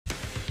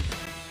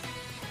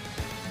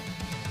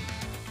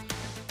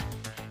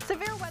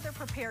Severe Weather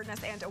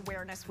Preparedness and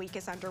Awareness Week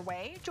is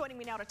underway. Joining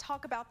me now to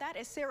talk about that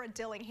is Sarah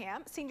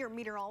Dillingham, Senior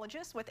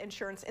Meteorologist with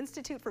Insurance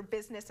Institute for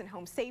Business and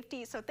Home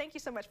Safety. So thank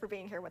you so much for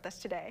being here with us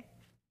today.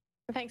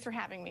 Thanks for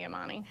having me,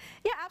 Amani.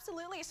 Yeah,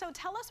 absolutely. So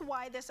tell us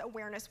why this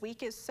Awareness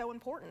Week is so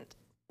important.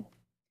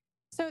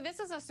 So this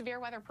is a Severe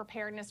Weather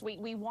Preparedness Week.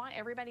 We want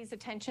everybody's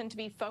attention to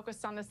be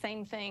focused on the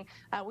same thing.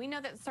 We know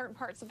that certain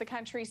parts of the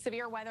country,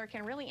 severe weather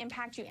can really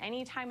impact you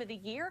any time of the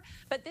year,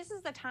 but this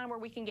is the time where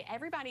we can get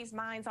everybody's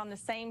minds on the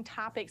same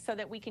topic so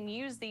that we can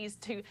use these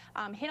to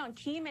hit on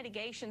key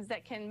mitigations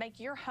that can make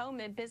your home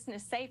and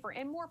business safer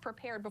and more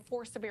prepared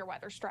before severe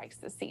weather strikes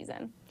this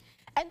season.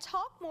 And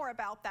talk more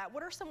about that.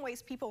 What are some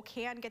ways people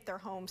can get their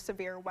home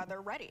severe weather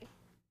ready?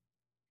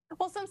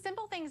 Well, some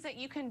simple things that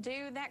you can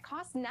do that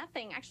cost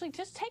nothing. Actually,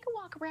 just take a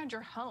walk around your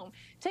home.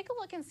 Take a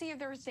look and see if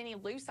there's any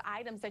loose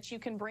items that you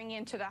can bring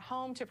into the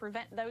home to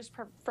prevent those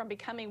from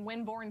becoming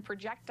windborne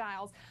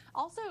projectiles.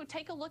 Also,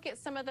 take a look at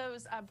some of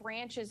those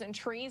branches and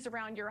trees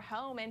around your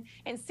home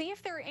and see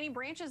if there are any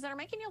branches that are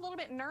making you a little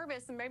bit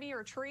nervous, and maybe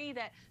you're a tree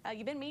that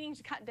you've been meaning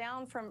to cut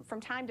down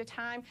from time to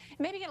time.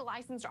 Maybe get a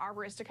licensed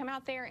arborist to come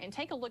out there and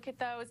take a look at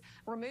those,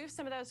 remove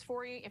some of those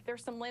for you. If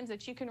there's some limbs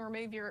that you can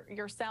remove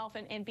yourself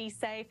and be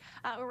safe,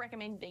 we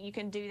recommend that you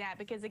can do that,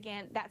 because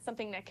again, that's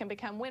something that can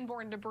become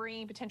windborne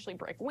debris, potentially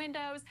break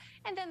windows,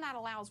 and then that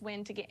allows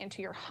wind to get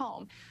into your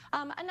home.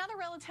 Another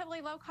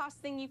relatively low-cost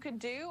thing you could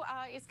do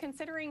is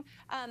considering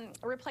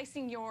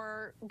replacing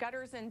your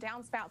gutters and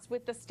downspouts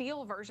with the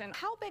steel version.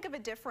 How big of a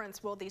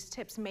difference will these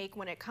tips make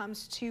when it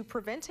comes to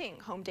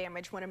preventing home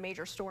damage when a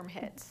major storm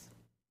hits?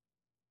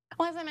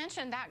 Well, as I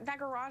mentioned, that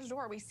garage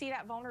door, we see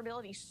that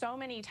vulnerability so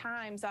many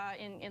times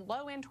in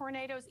low-end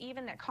tornadoes,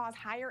 even that cause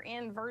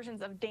higher-end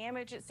versions of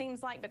damage, it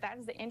seems like, but that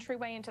is the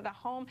entryway into the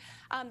home.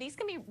 These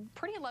can be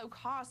pretty low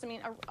cost. I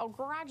mean, a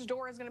garage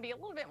door is going to be a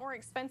little bit more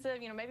expensive,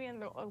 maybe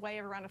in the way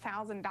of around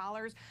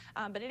 $1,000,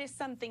 but it is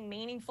something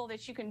meaningful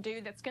that you can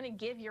do that's going to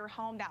give your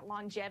home that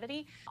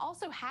longevity.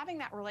 Also, having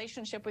that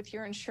relationship with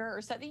your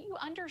insurer so that you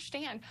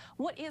understand,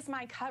 what is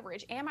my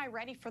coverage? Am I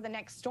ready for the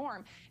next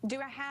storm? Do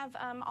I have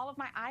all of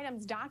my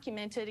items documented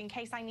in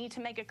case I need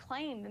to make a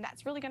claim? Then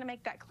that's really going to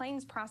make that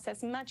claims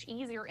process much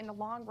easier in the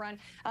long run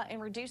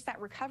and reduce that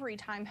recovery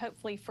time,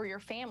 hopefully, for your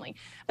family.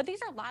 But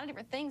these are a lot of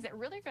different things that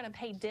really are going to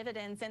pay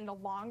dividends in the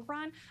long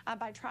run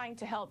by trying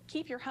to help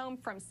keep your home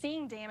from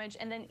seeing damage,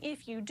 and then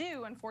if you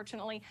do,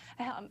 unfortunately,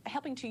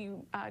 helping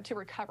to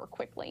recover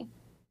quickly.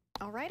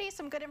 Alrighty,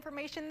 some good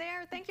information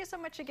there. Thank you so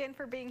much again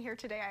for being here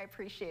today. I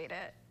appreciate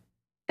it.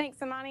 Thanks,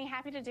 Amani.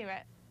 Happy to do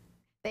it.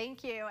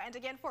 Thank you. And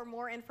again, for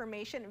more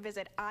information,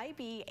 visit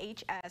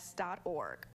ibhs.org.